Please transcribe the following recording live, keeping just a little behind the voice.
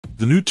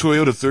The new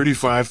Toyota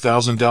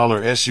 $35,000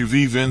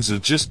 SUV Venza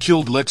just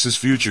killed Lexus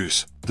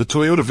futures. The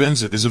Toyota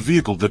Venza is a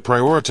vehicle that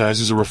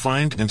prioritizes a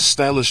refined and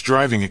stylish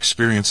driving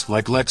experience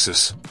like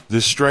Lexus.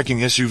 This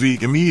striking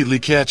SUV immediately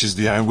catches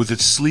the eye with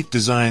its sleek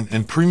design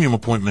and premium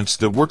appointments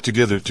that work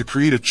together to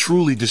create a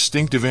truly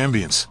distinctive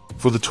ambience.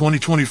 For the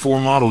 2024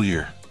 model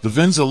year, the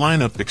Venza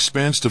lineup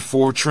expands to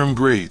 4 trim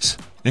grades,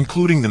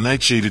 including the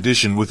Nightshade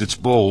Edition with its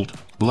bold,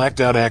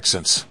 blacked-out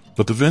accents.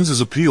 But the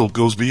Venza's appeal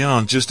goes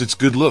beyond just its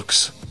good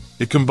looks.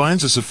 It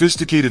combines a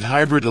sophisticated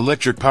hybrid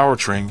electric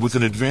powertrain with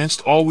an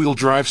advanced all-wheel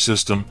drive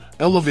system,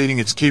 elevating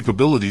its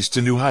capabilities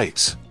to new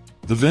heights.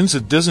 The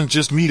Venza doesn't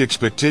just meet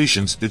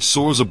expectations, it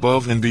soars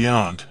above and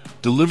beyond,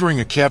 delivering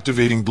a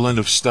captivating blend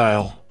of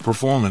style,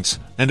 performance,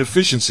 and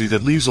efficiency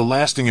that leaves a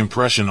lasting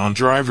impression on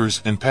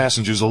drivers and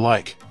passengers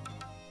alike.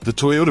 The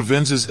Toyota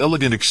Venza's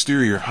elegant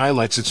exterior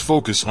highlights its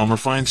focus on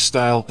refined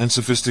style and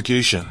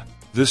sophistication.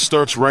 This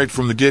starts right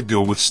from the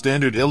get-go with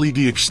standard LED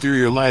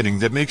exterior lighting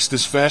that makes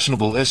this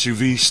fashionable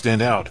SUV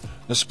stand out,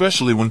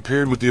 especially when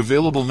paired with the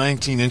available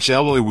 19-inch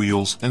alloy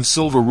wheels and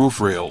silver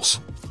roof rails.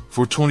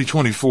 For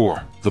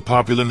 2024, the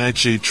popular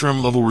Nightshade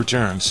trim level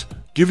returns,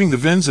 giving the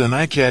Venza an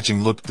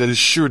eye-catching look that is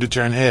sure to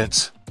turn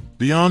heads.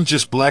 Beyond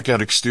just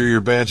blackout exterior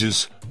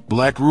badges,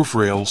 black roof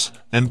rails,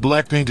 and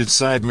black painted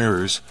side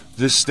mirrors,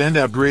 this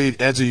standout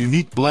grade adds a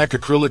unique black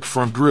acrylic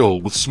front grille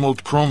with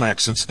smoked chrome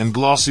accents and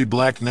glossy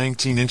black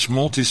 19-inch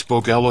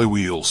multi-spoke alloy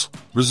wheels,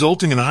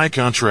 resulting in a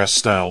high-contrast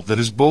style that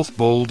is both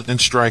bold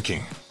and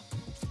striking.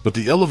 But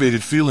the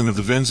elevated feeling of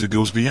the Venza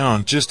goes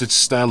beyond just its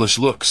stylish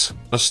looks.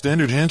 A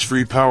standard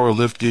hands-free power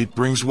liftgate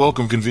brings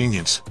welcome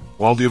convenience,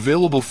 while the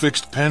available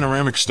fixed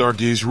panoramic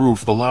stargaze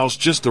roof allows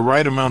just the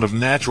right amount of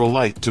natural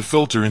light to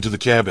filter into the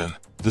cabin.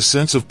 The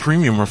sense of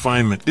premium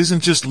refinement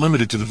isn't just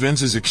limited to the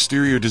Venza's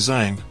exterior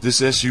design.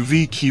 This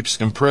SUV keeps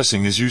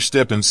impressing as you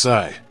step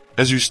inside.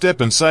 As you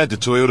step inside the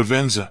Toyota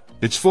Venza,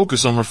 its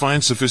focus on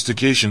refined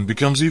sophistication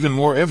becomes even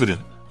more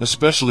evident,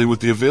 especially with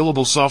the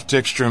available soft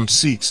text-trimmed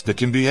seats that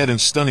can be had in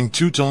stunning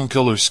two-tone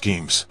color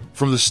schemes.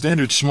 From the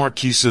standard smart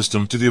key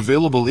system to the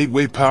available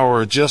 8-way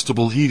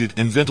power-adjustable heated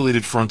and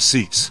ventilated front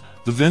seats,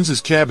 the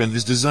Venza's cabin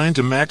is designed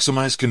to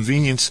maximize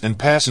convenience and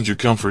passenger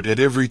comfort at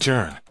every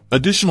turn.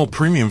 Additional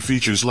premium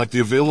features like the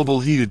available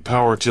heated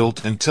power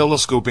tilt and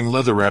telescoping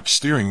leather-wrapped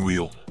steering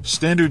wheel,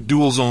 standard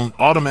dual-zone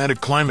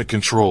automatic climate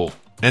control,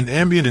 and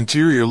ambient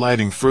interior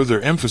lighting further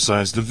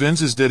emphasize the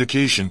Venza's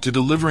dedication to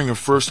delivering a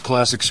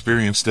first-class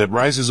experience that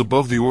rises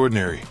above the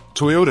ordinary.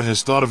 Toyota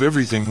has thought of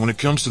everything when it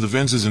comes to the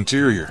Venza's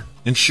interior,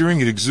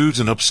 ensuring it exudes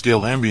an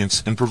upscale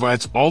ambience and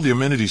provides all the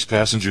amenities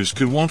passengers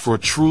could want for a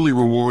truly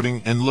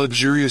rewarding and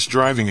luxurious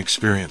driving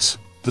experience.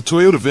 The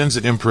Toyota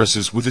Venza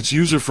impresses with its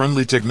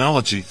user-friendly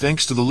technology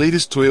thanks to the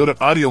latest Toyota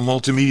audio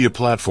multimedia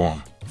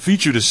platform.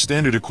 Featured as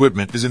standard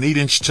equipment is an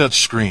 8-inch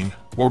touchscreen,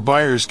 or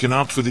buyers can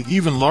opt for the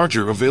even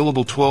larger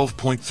available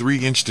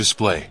 12.3-inch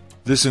display.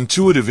 This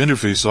intuitive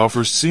interface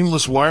offers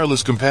seamless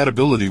wireless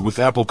compatibility with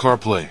Apple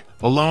CarPlay,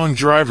 allowing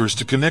drivers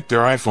to connect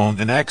their iPhone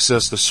and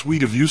access a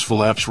suite of useful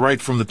apps right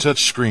from the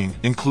touchscreen,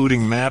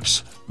 including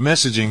maps,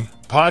 messaging,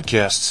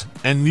 podcasts,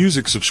 and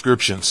music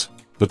subscriptions.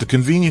 But the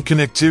convenient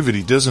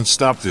connectivity doesn't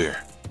stop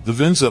there. The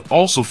Venza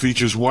also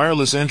features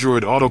wireless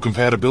Android Auto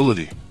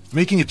compatibility,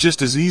 making it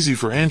just as easy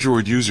for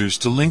Android users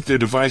to link their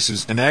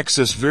devices and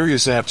access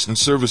various apps and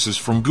services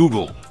from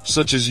Google,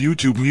 such as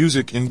YouTube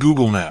Music and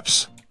Google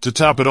Maps. To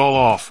top it all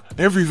off,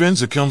 every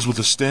Venza comes with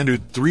a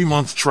standard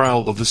 3-month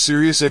trial of the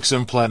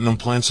SiriusXM Platinum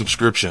Plan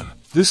subscription.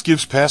 This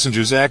gives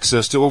passengers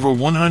access to over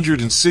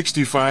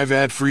 165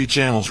 ad-free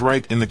channels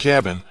right in the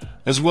cabin,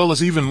 as well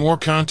as even more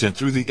content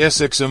through the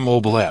SXM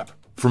mobile app.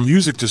 From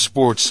music to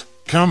sports,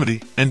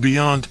 comedy, and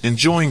beyond,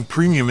 enjoying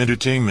premium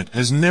entertainment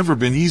has never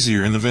been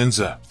easier in the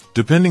Venza.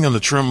 Depending on the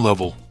trim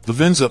level, the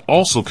Venza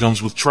also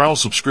comes with trial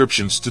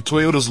subscriptions to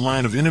Toyota's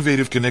line of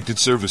innovative connected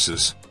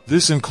services.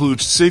 This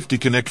includes Safety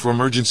Connect for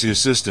emergency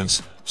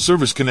assistance,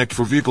 Service Connect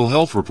for vehicle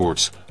health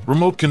reports,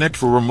 Remote Connect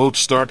for remote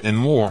start and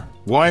more,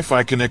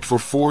 Wi-Fi Connect for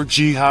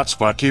 4G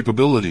hotspot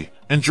capability,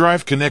 and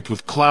Drive Connect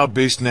with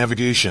cloud-based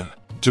navigation.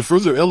 To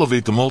further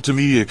elevate the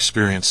multimedia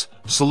experience,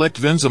 select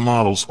Venza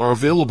models are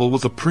available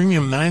with a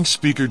premium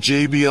 9-speaker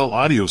JBL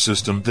audio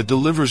system that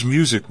delivers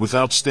music with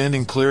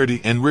outstanding clarity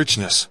and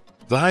richness.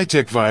 The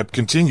high-tech vibe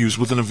continues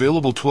with an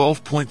available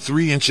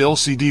 12.3-inch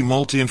LCD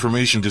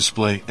multi-information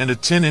display and a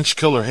 10-inch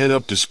color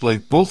head-up display,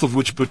 both of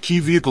which put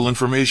key vehicle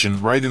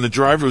information right in the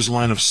driver's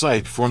line of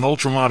sight for an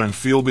ultra-modern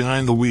feel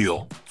behind the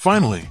wheel.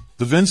 Finally,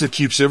 the Venza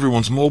keeps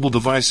everyone's mobile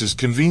devices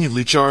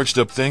conveniently charged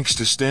up thanks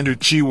to standard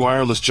Qi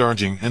wireless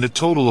charging and a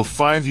total of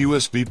 5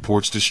 USB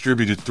ports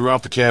distributed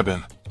throughout the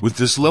cabin. With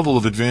this level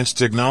of advanced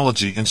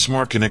technology and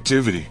smart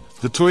connectivity,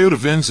 the Toyota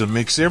Venza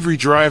makes every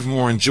drive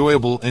more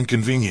enjoyable and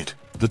convenient.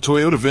 The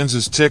Toyota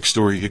Venza's tech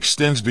story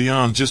extends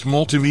beyond just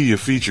multimedia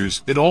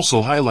features. It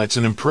also highlights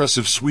an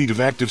impressive suite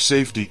of active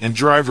safety and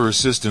driver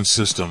assistance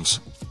systems.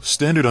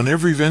 Standard on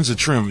every Venza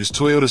trim is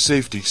Toyota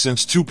Safety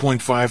Sense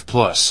 2.5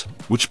 Plus,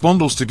 which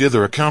bundles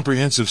together a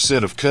comprehensive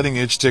set of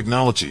cutting-edge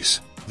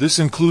technologies. This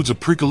includes a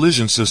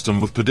pre-collision system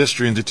with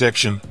pedestrian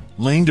detection,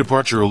 lane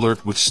departure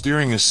alert with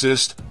steering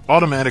assist,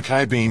 automatic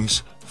high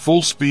beams,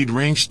 full-speed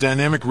range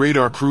dynamic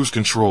radar cruise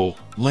control,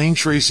 lane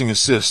tracing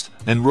assist,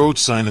 and road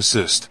sign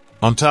assist.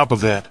 On top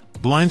of that,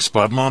 blind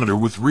spot monitor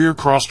with rear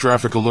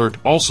cross-traffic alert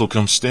also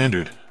comes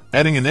standard,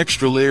 adding an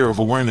extra layer of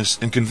awareness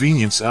and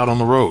convenience out on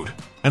the road.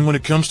 And when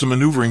it comes to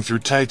maneuvering through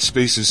tight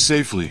spaces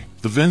safely,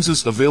 the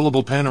Venza's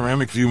available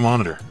panoramic view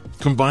monitor,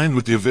 combined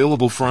with the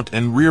available front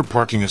and rear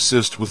parking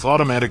assist with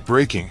automatic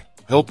braking,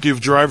 help give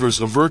drivers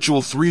a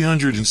virtual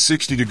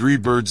 360-degree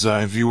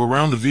bird's-eye view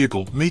around the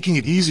vehicle, making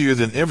it easier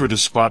than ever to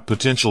spot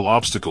potential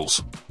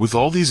obstacles. With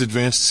all these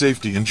advanced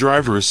safety and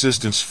driver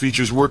assistance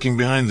features working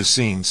behind the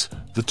scenes,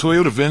 the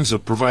Toyota Venza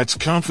provides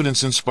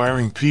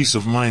confidence-inspiring peace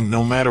of mind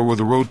no matter where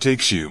the road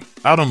takes you.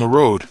 Out on the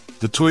road,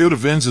 the Toyota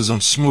Venza's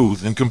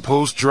smooth and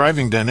composed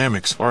driving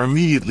dynamics are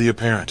immediately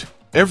apparent.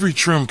 Every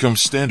trim comes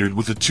standard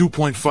with a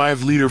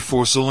 2.5-liter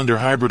 4-cylinder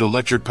hybrid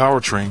electric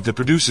powertrain that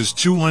produces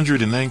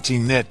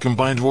 219 net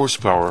combined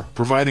horsepower,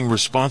 providing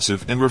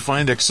responsive and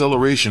refined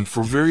acceleration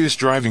for various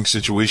driving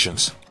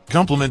situations.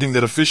 Complementing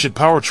that efficient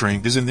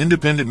powertrain is an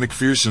independent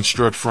McPherson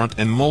strut front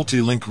and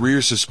multi-link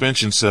rear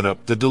suspension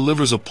setup that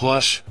delivers a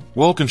plush,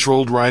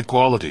 well-controlled ride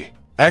quality.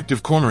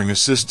 Active cornering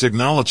assist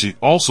technology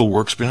also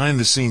works behind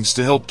the scenes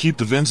to help keep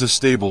the Venza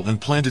stable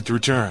and planted through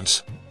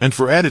turns. And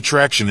for added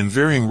traction in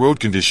varying road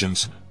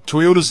conditions,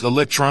 Toyota's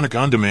electronic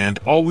on-demand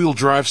all-wheel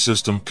drive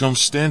system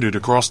comes standard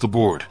across the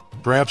board.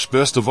 Perhaps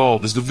best of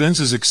all is the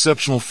Venza's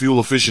exceptional fuel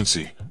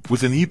efficiency,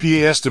 with an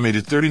EPA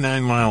estimated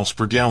 39 miles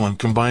per gallon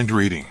combined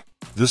rating.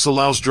 This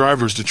allows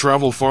drivers to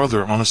travel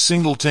farther on a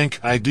single tank,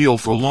 ideal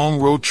for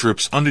long road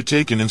trips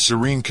undertaken in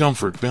serene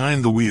comfort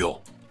behind the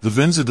wheel. The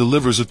Venza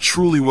delivers a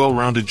truly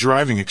well-rounded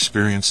driving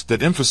experience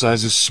that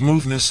emphasizes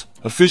smoothness,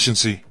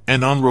 efficiency,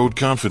 and on-road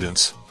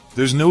confidence.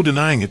 There's no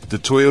denying it, the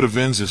Toyota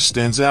Venza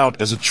stands out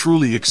as a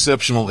truly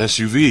exceptional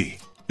SUV.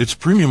 Its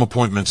premium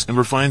appointments and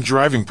refined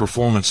driving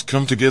performance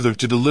come together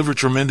to deliver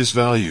tremendous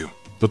value.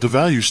 But the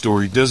value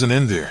story doesn't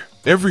end there.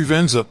 Every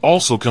Venza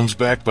also comes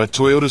backed by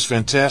Toyota's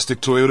fantastic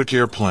Toyota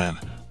Care Plan,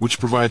 which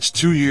provides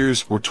 2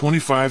 years or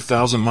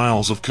 25,000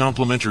 miles of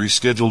complimentary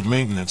scheduled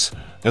maintenance,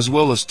 as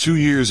well as 2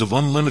 years of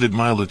unlimited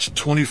mileage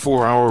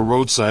 24-hour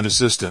roadside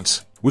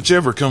assistance,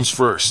 whichever comes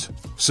first.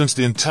 Since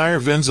the entire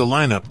Venza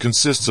lineup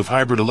consists of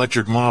hybrid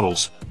electric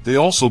models, they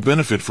also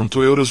benefit from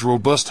Toyota's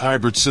robust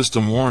hybrid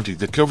system warranty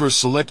that covers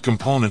select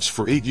components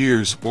for 8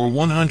 years or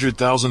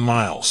 100,000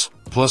 miles,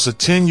 plus a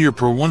 10-year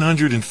per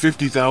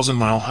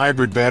 150,000-mile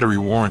hybrid battery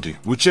warranty,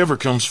 whichever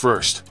comes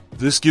first.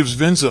 This gives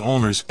Venza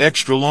owners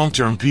extra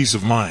long-term peace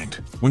of mind.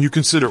 When you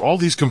consider all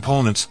these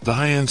components, the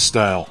high-end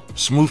style,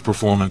 smooth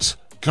performance,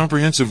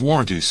 comprehensive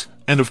warranties,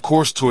 and of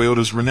course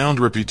Toyota's renowned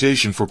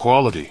reputation for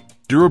quality,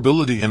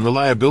 durability and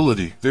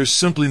reliability, there's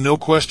simply no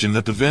question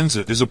that the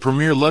Venza is a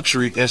premier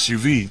luxury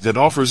SUV that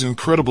offers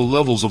incredible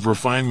levels of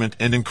refinement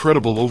and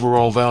incredible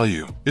overall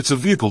value. It's a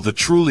vehicle that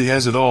truly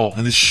has it all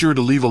and is sure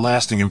to leave a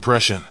lasting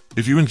impression.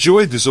 If you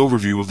enjoyed this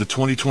overview of the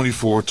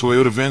 2024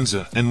 Toyota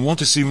Venza and want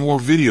to see more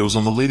videos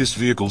on the latest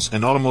vehicles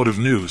and automotive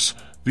news,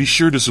 be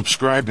sure to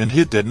subscribe and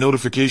hit that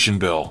notification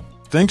bell.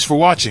 Thanks for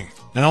watching,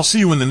 and I'll see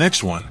you in the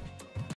next one.